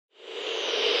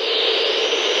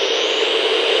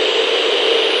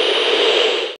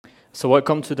So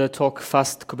welcome to the talk,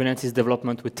 Fast Kubernetes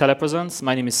Development with Telepresence.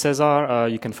 My name is Cesar.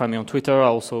 You can find me on Twitter. I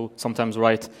also sometimes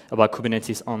write about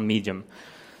Kubernetes on Medium.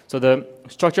 So the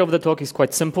structure of the talk is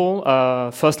quite simple.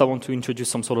 First, I want to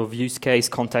introduce some sort of use case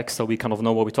context so we kind of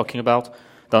know what we're talking about.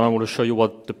 Then I want to show you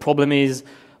what the problem is,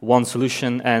 one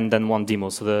solution, and then one demo.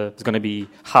 So there's going to be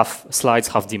half slides,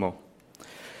 half demo.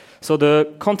 So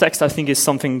the context, I think, is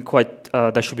something quite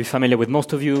that should be familiar with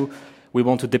most of you. We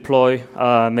want to deploy,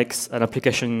 make an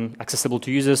application accessible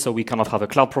to users, so we kind of have a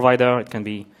cloud provider. It can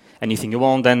be anything you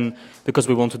want. Then, because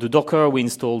we want to do Docker, we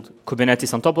installed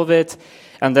Kubernetes on top of it.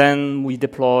 And then we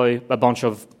deploy a bunch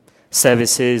of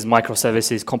services,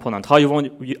 microservices, components.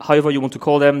 However you want to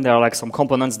call them, there are like some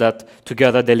components that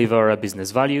together deliver a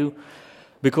business value.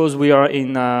 Because we are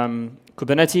in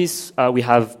Kubernetes, we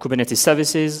have Kubernetes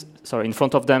services, in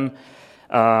front of them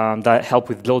that help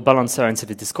with load balancer and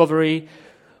service discovery.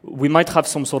 We might have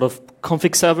some sort of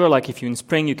config server, like if you're in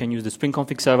Spring, you can use the Spring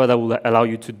config server that will allow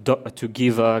you to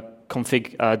give a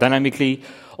config dynamically,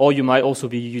 or you might also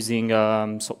be using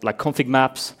like config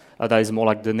maps. That is more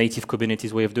like the native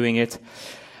Kubernetes way of doing it.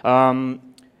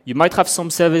 You might have some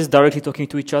service directly talking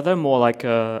to each other, more like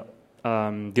the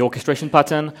orchestration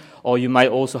pattern, or you might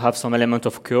also have some element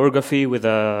of choreography with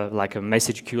like a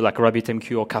message queue, like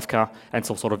RabbitMQ or Kafka, and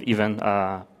some sort of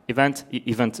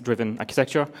event-driven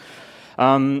architecture.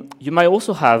 You might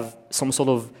also have some sort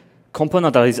of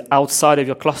component that is outside of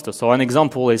your cluster. So an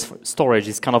example is storage.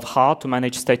 It's kind of hard to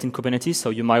manage state in Kubernetes, so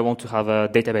you might want to have a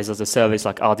database as a service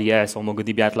like RDS or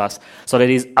MongoDB Atlas, so that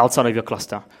is outside of your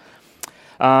cluster.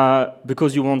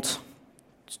 Because you want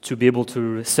to be able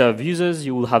to serve users,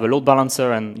 you will have a load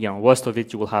balancer, and worst of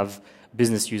it, you will have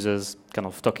business users kind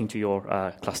of talking to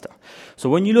your cluster. So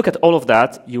when you look at all of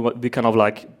that, you will be kind of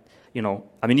like,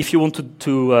 if you want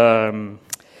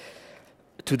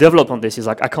to develop on this, is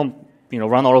like, I can't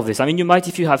run all of this. You might,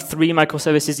 if you have 3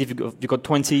 microservices, if you've got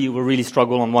 20, you will really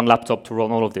struggle on one laptop to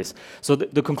run all of this. So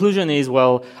the conclusion is,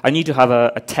 well, I need to have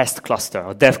a test cluster,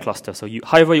 a dev cluster. So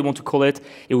however you want to call it,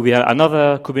 it will be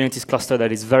another Kubernetes cluster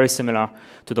that is very similar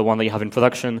to the one that you have in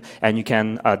production, and you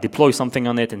can deploy something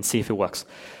on it and see if it works.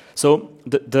 So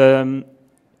the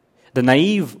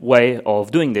naive way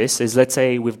of doing this is, let's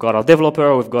say we've got our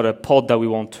developer, we've got a pod that we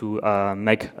want to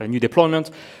make a new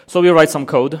deployment. So we write some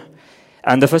code,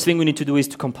 and the first thing we need to do is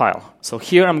to compile. So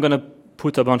here I'm going to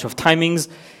put a bunch of timings.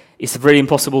 It's very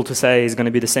impossible to say it's going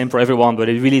to be the same for everyone, but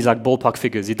it really is like ballpark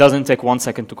figures. It doesn't take 1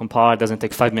 second to compile, it doesn't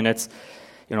take 5 minutes.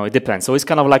 It depends. So it's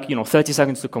kind of like 30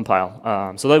 seconds to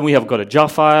compile. So then we have got a jar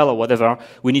file or whatever.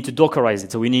 We need to Dockerize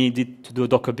it. So we need to do a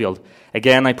Docker build.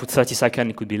 Again, I put 30 seconds.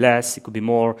 It could be less. It could be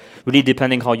more. Really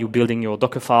depending how you're building your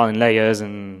Docker file and layers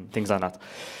and things like that.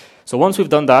 So once we've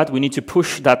done that, we need to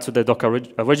push that to the Docker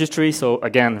registry. So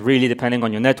again, really depending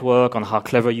on your network, on how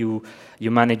clever you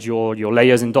manage your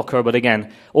layers in Docker. But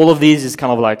again, all of these is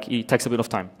kind of like, it takes a bit of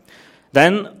time.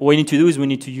 Then what we need to do is we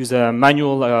need to use a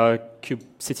manual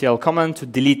kubectl command to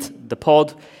delete the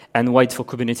pod and wait for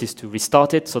Kubernetes to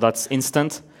restart it. So that's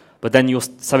instant. But then your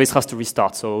service has to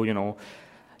restart. So,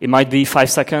 it might be 5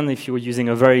 seconds if you're using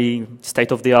a very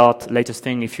state-of-the-art latest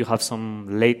thing. If you have some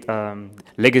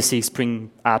legacy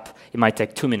Spring app, it might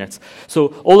take 2 minutes.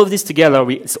 So all of this together,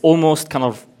 it's almost kind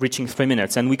of reaching 3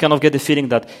 minutes. And we kind of get the feeling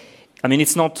that,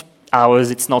 it's not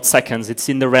hours, it's not seconds, it's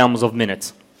in the realms of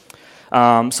minutes.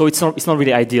 So it's not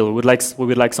really ideal. We would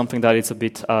like something that is a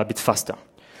bit faster.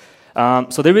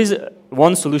 So there is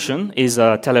one solution is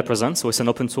Telepresence. So it's an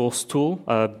open source tool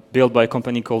built by a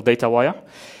company called DataWire.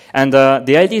 And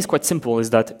the idea is quite simple. Is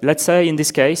that, let's say in this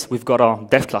case we've got our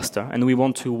dev cluster and we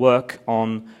want to work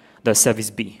on the service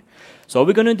B. So what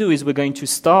we're going to do is we're going to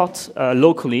start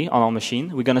locally on our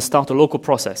machine. We're going to start a local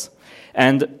process,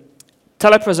 and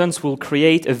Telepresence will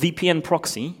create a VPN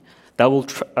proxy that will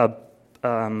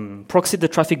proxy the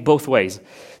traffic both ways.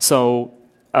 So,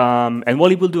 and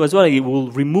what it will do as well, it will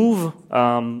remove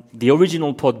the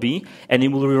original pod B, and it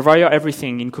will rewire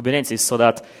everything in Kubernetes so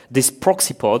that this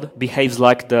proxy pod behaves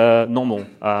like the normal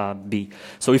B.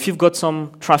 So if you've got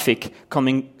some traffic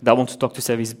coming that wants to talk to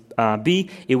service B,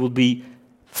 it will be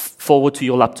forward to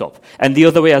your laptop. And the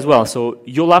other way as well. So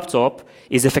your laptop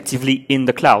is effectively in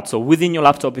the cloud. So within your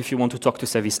laptop, if you want to talk to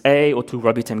service A or to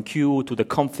RabbitMQ or to the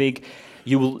config,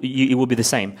 it will be the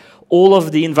same. All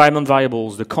of the environment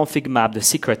variables, the config map, the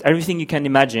secret, everything you can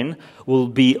imagine will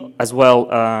be as well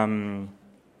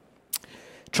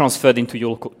transferred into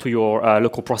your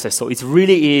local process. So it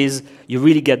really is, you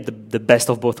really get the best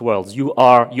of both worlds. You're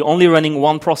only running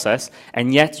one process,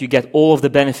 and yet you get all of the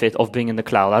benefit of being in the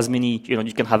cloud. As many,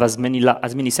 you can have as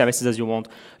many services as you want.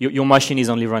 Your machine is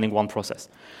only running one process.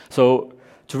 So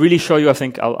to really show you, I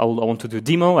think I want to do a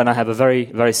demo, and I have a very,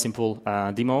 very simple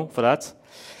demo for that.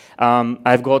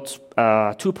 I've got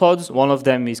 2 pods. One of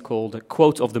them is called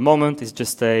Quote of the Moment. It's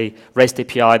just a REST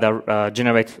API that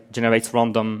generates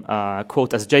random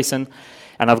quote as JSON.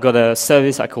 And I've got a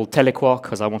service I call Telequark,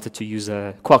 because I wanted to use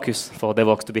Quarkus for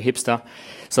DevOps to be hipster.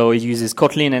 So it uses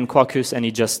Kotlin and Quarkus, and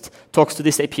it just talks to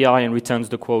this API and returns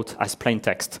the quote as plain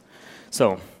text.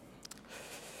 So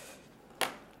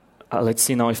let's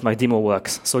see now if my demo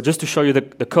works. So just to show you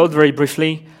the code very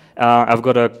briefly, I've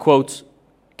got a quote.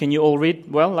 Can you all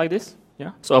read well like this?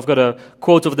 Yeah. So I've got a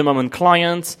quote of the moment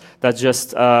client that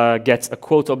just gets a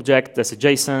quote object that's a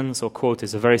JSON. So quote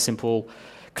is a very simple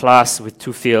class with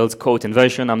 2 fields, quote and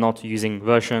version. I'm not using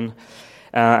version.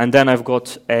 And then I've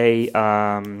got a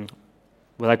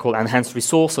what I call enhanced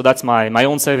resource. So that's my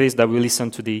own service that will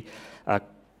listen to the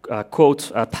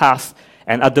quote path.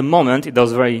 And at the moment, it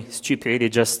does very stupid. It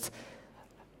just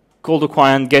call the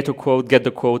client, get a quote, get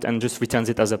the quote, and just returns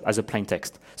it as a plain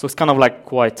text. So it's kind of like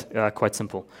quite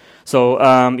simple. So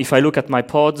if I look at my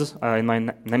pods, in my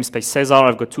namespace Cesar,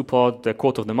 I've got 2 pods, the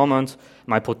quote of the moment,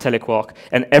 my pod Telequark,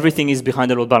 and everything is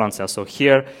behind the load balancer. So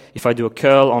here, if I do a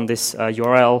curl on this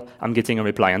URL, I'm getting a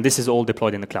reply, and this is all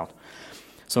deployed in the cloud.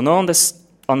 So now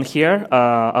on here,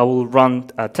 I will run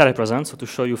Telepresence. So to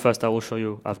show you first, I will show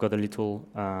you, I've got a little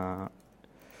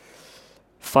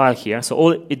file here. So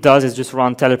all it does is just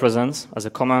run Telepresence as a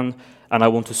command, and I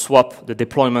want to swap the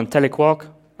deployment Telequark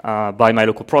by my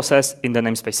local process in the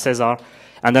namespace Cesar,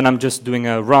 and then I'm just doing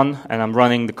a run, and I'm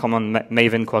running the command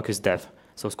maven quarkus dev.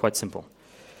 So it's quite simple.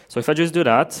 So if I just do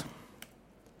that,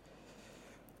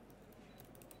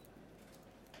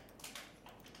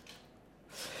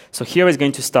 so here is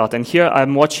going to start, and here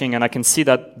I'm watching, and I can see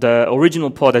that the original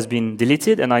pod has been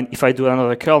deleted, and if I do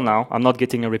another curl now, I'm not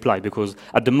getting a reply, because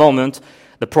at the moment,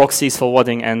 the proxy is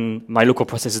forwarding, and my local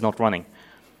process is not running.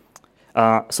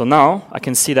 So now, I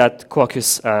can see that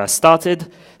Quarkus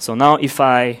started. So now, if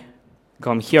I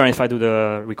come here, and if I do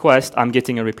the request, I'm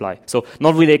getting a reply. So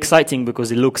not really exciting,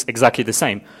 because it looks exactly the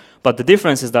same. But the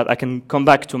difference is that I can come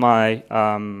back to my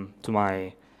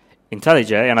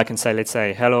IntelliJ, and I can say, let's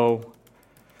say, hello,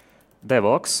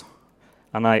 DevOps,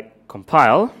 and I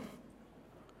compile.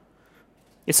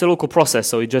 It's a local process,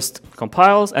 so it just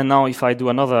compiles, and now if I do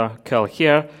another curl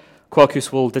here,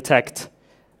 Quarkus will detect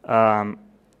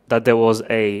that there was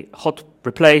a hot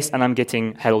replace, and I'm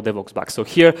getting hello DevOps back. So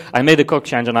here, I made a code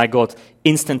change, and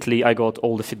instantly I got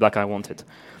all the feedback I wanted.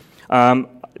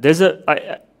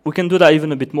 We can do that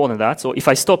even a bit more than that. So if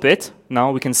I stop it,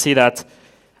 now we can see that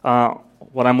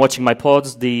when I'm watching my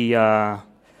pods, the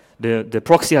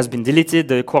proxy has been deleted.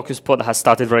 The Quarkus pod has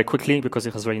started very quickly because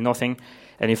it has really nothing.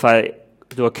 And if I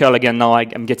do a curl again, now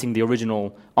I'm getting the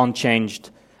original unchanged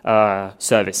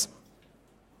service.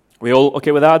 We all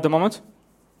okay with that at the moment?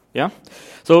 Yeah?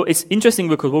 So it's interesting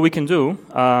because what we can do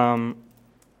a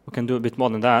bit more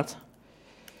than that.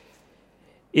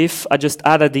 If I just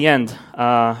add at the end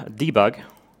debug,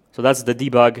 so that's the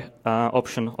debug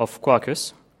option of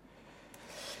Quarkus.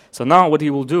 So now what it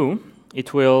will do,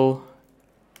 it will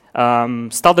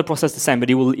start the process the same, but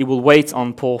it will wait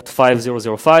on port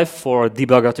 5005 for a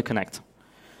debugger to connect.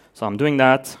 So I'm doing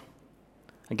that.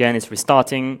 Again, it's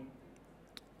restarting.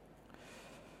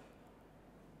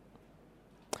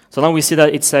 So now we see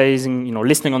that it says,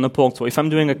 listening on the port. So if I'm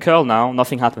doing a curl now,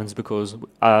 nothing happens because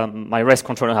my REST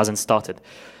controller hasn't started.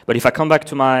 But if I come back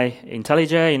to my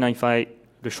IntelliJ, if I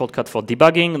the shortcut for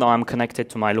debugging, now I'm connected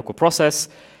to my local process,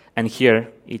 and here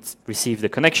it received the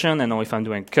connection, and now if I'm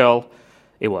doing curl,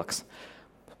 it works.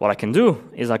 What I can do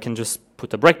is I can just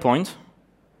put a breakpoint,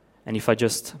 and if I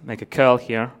just make a curl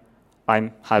here,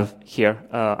 I'm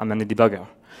in the debugger.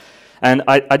 And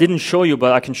I didn't show you,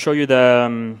 but I can show you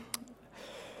the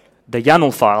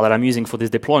YAML file that I'm using for this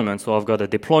deployment. So I've got a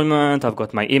deployment, I've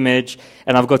got my image,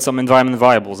 and I've got some environment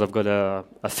variables. I've got a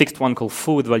fixed one called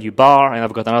food value bar, and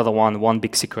I've got another one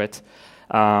big secret,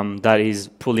 that is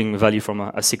pulling value from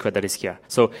a secret that is here.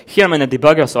 So here I'm in a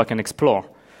debugger, so I can explore.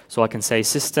 So I can say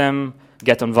system,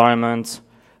 get environment,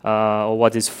 or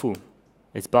what is foo?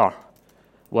 It's bar.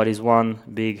 What is one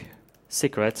big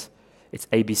secret? It's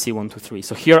ABC123.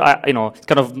 So here,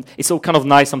 it's all kind of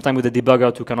nice sometimes with the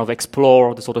debugger to kind of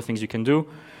explore the sort of things you can do.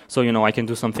 So, I can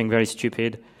do something very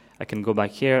stupid. I can go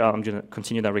back here. I'm going to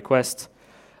continue that request.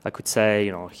 I could say,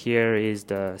 here is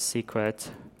the secret.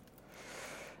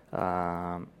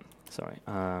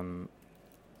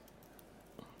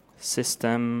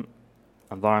 System,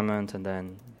 environment, and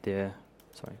then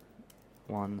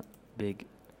one big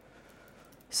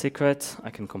secret. I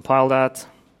can compile that.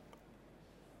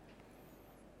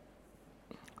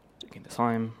 Taking the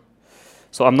time.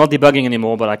 So I'm not debugging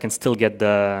anymore, but I can still get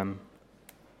the,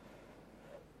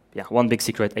 one big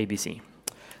secret ABC.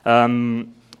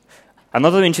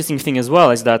 Another interesting thing as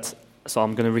well is that, so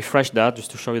I'm going to refresh that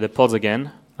just to show you the pods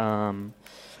again.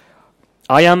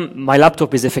 My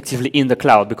laptop is effectively in the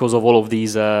cloud because of all of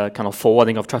these kind of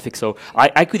forwarding of traffic. So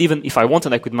I could even, if I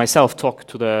wanted, I could myself talk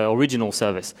to the original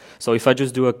service. So if I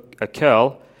just do a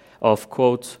curl of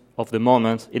quote of the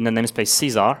moment in the namespace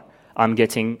Cesar, I'm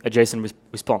getting a JSON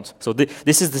response. So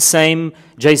this is the same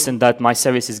JSON that my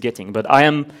service is getting, but I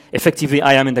am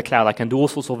in the cloud. I can do all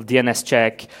sorts of DNS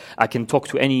check. I can talk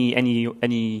to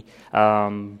any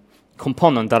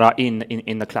component that are in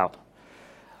the cloud.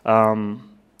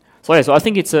 So I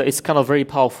think it's kind of very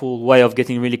powerful way of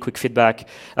getting really quick feedback.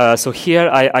 So here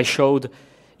I showed,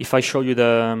 if I show you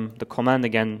the command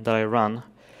again that I run.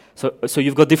 So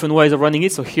you've got different ways of running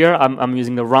it. So here I'm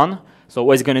using the run. So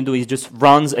what it's going to do is just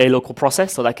runs a local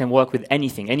process so that can work with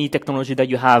anything, any technology that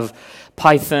you have,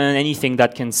 Python, anything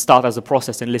that can start as a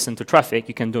process and listen to traffic,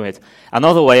 you can do it.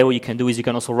 Another way what you can do is you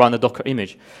can also run a Docker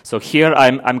image. So here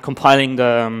I'm compiling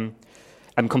the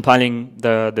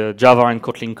Java and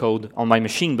Kotlin code on my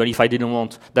machine, but if I didn't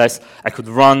want this, I could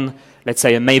run, let's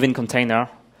say, a Maven container.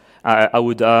 I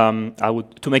would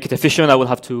to make it efficient, I would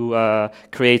have to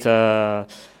create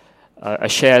a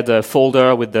shared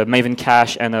folder with the Maven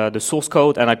cache and the source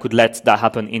code, and I could let that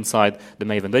happen inside the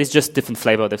Maven. But it's just different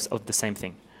flavor of the same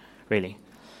thing, really.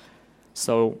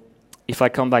 So if I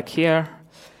come back here,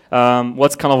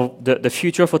 what's kind of the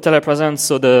future for Telepresence?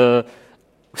 So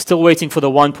still waiting for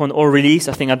the 1.0 release.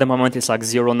 I think at the moment it's like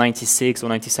 0.96 or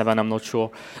 97, I'm not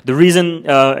sure. The reason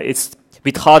it's a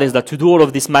bit hard is that to do all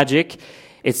of this magic,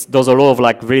 there's a lot of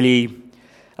like really,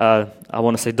 I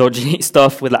want to say dodgy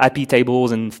stuff with IP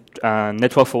tables and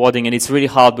network forwarding, and it's really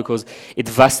hard because it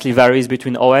vastly varies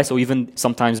between OS, or even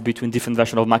sometimes between different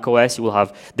versions of Mac OS. You will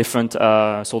have different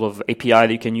sort of API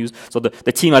that you can use. So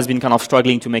the team has been kind of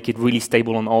struggling to make it really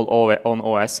stable on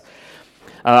OS.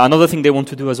 Another thing they want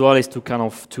to do as well is to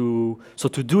do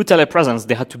telepresence,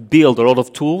 they had to build a lot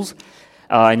of tools,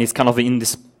 and it's kind of in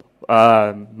this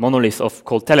monolith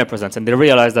called telepresence, and they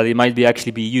realized that it might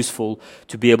actually be useful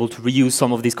to be able to reuse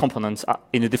some of these components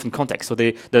in a different context. So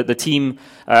the team,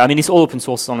 I mean, it's all open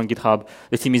source on GitHub.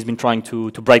 The team has been trying to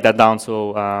break that down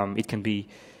so it can be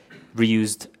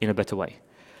reused in a better way.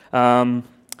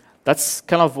 That's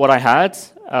kind of what I had.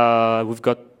 We've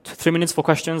got 3 minutes for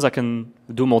questions. I can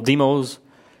do more demos.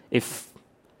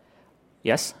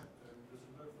 Yes?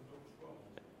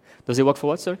 Does it work for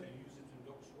what, sir?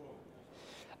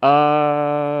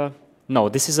 No,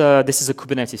 this is a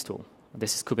Kubernetes tool.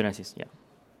 This is Kubernetes, yeah.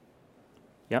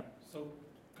 Yeah. So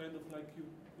kind of like you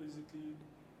basically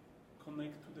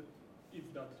connect to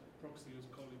if that proxy is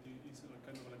called is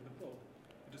kind of like the pod.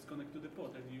 You just connect to the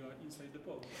pod and you are inside the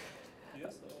pod.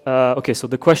 Yes. Okay, so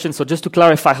the question. So just to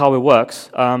clarify how it works.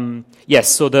 Yes.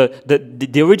 So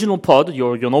the original pod,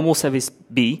 your normal service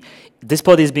B, this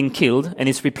pod is being killed and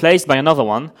it's replaced by another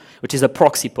one, which is a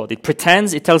proxy pod. It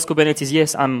pretends, it tells Kubernetes,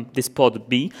 yes, I'm this pod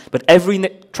B, but every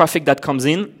traffic that comes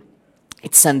in,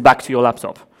 it's sent back to your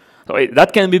laptop. So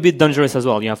that can be a bit dangerous as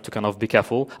well. You have to kind of be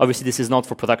careful. Obviously, this is not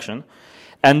for production.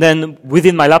 And then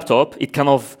within my laptop,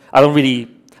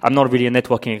 I'm not really a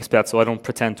networking expert, so I don't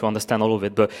pretend to understand all of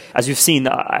it. But as you've seen,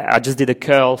 I just did a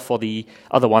curl for the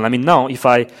other one. I mean, now if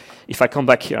I come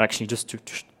back here, actually, just to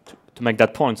make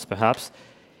that point, perhaps,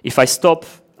 if I stop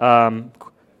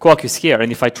Quarkus here,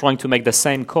 and if I'm trying to make the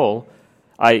same call,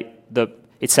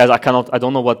 it says I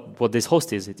don't know what this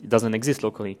host is. It doesn't exist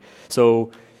locally. So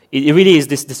it really is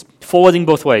this forwarding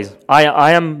both ways.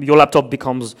 Your laptop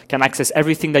can access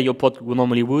everything that your pod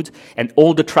normally would, and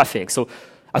all the traffic. So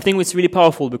I think it's really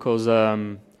powerful because,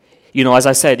 as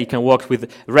I said, it can work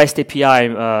with REST API,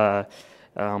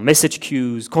 message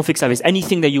queues, config service,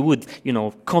 anything that you would,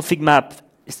 config map,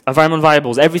 environment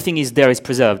variables, everything is there, is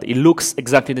preserved. It looks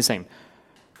exactly the same.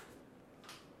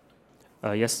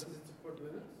 Yes? Does it support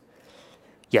Linux?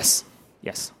 Yes.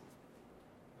 Yes.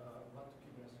 What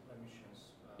Kubernetes permissions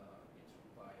it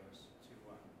requires to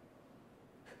run?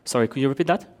 Sorry, could you repeat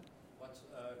that? What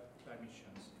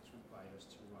permissions it requires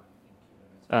to run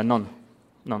in Kubernetes?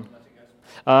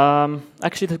 None.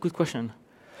 Actually, that's a good question.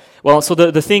 Well, so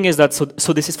the thing is that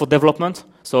so this is for development.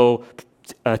 So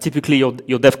typically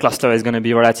your dev cluster is going to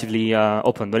be relatively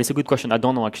open, but it's a good question. I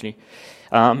don't know actually.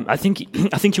 I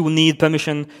think you will need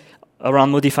permission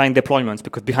around modifying deployments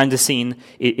because behind the scene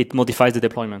it modifies the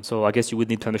deployment. So I guess you would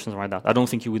need permissions around that. I don't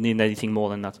think you would need anything more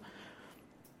than that.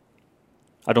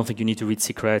 I don't think you need to read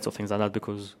secrets or things like that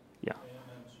because yeah.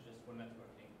 Just for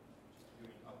networking, just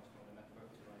viewing out from the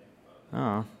network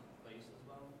to place as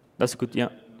well. That's good. Yeah. I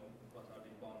don't know what are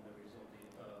the boundaries of the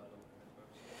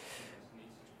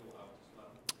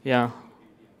Yeah.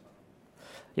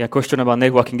 Yeah, question about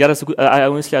networking. Yeah, that's a good, I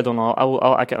honestly, I don't know.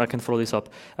 I can follow this up.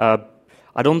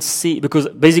 I don't see, because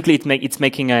basically it's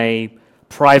making a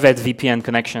private VPN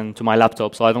connection to my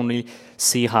laptop, so I don't really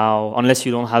see how, unless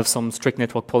you don't have some strict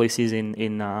network policies in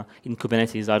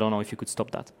Kubernetes, I don't know if you could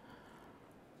stop that.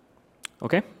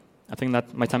 Okay, I think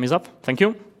that my time is up. Thank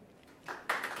you.